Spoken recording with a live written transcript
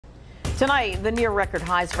Tonight, the near record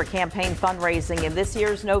highs for campaign fundraising in this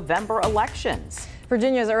year's November elections.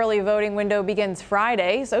 Virginia's early voting window begins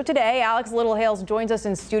Friday. So today, Alex Littlehales joins us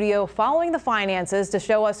in studio following the finances to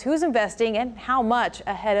show us who's investing and how much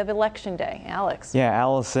ahead of Election Day. Alex. Yeah,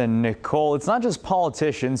 Allison, Nicole, it's not just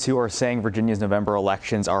politicians who are saying Virginia's November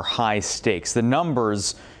elections are high stakes. The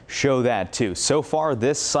numbers show that too. So far,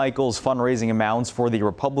 this cycle's fundraising amounts for the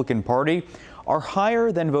Republican Party are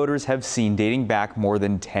higher than voters have seen dating back more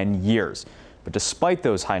than 10 years. But despite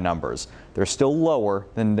those high numbers, they're still lower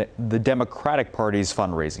than the Democratic Party's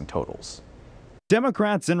fundraising totals.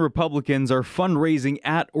 Democrats and Republicans are fundraising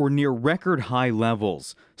at or near record high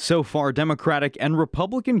levels. So far, Democratic and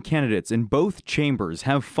Republican candidates in both chambers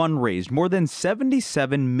have fundraised more than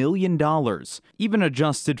 $77 million. Even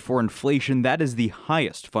adjusted for inflation, that is the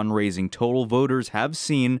highest fundraising total voters have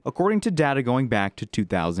seen, according to data going back to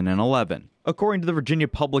 2011. According to the Virginia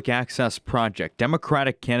Public Access Project,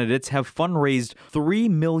 Democratic candidates have fundraised $3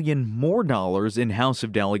 million more in House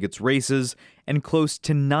of Delegates races and close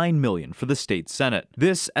to $9 million for the state Senate.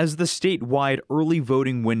 This as the statewide early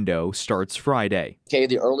voting window starts Friday. Okay,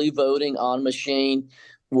 the early voting on machine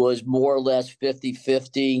was more or less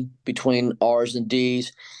 50-50 between R's and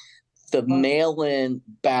D's. The mail-in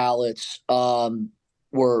ballots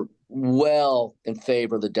were well in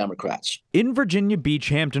favor of the Democrats. In Virginia Beach,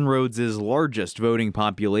 Hampton Roads' largest voting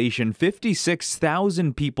population,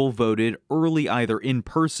 56,000 people voted early, either in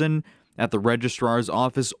person at the registrar's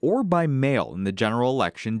office or by mail in the general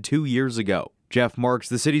election 2 years ago. Jeff Marks,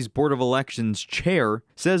 the city's Board of Elections chair,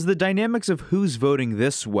 says the dynamics of who's voting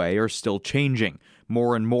this way are still changing.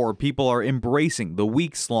 More and more people are embracing the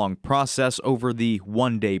weeks-long process over the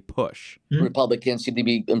one-day push. Republicans seem to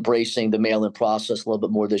be embracing the mail-in process a little bit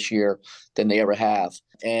more this year than they ever have.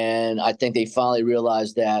 And I think they finally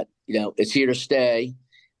realized that, it's here to stay,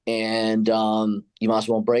 and you might as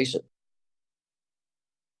well embrace it.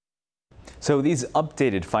 So these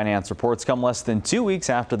updated finance reports come less than 2 weeks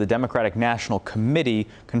after the Democratic National Committee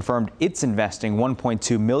confirmed it's investing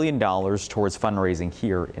 $1.2 million towards fundraising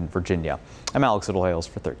here in Virginia. I'm Alex Littlehales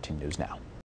for 13 News Now.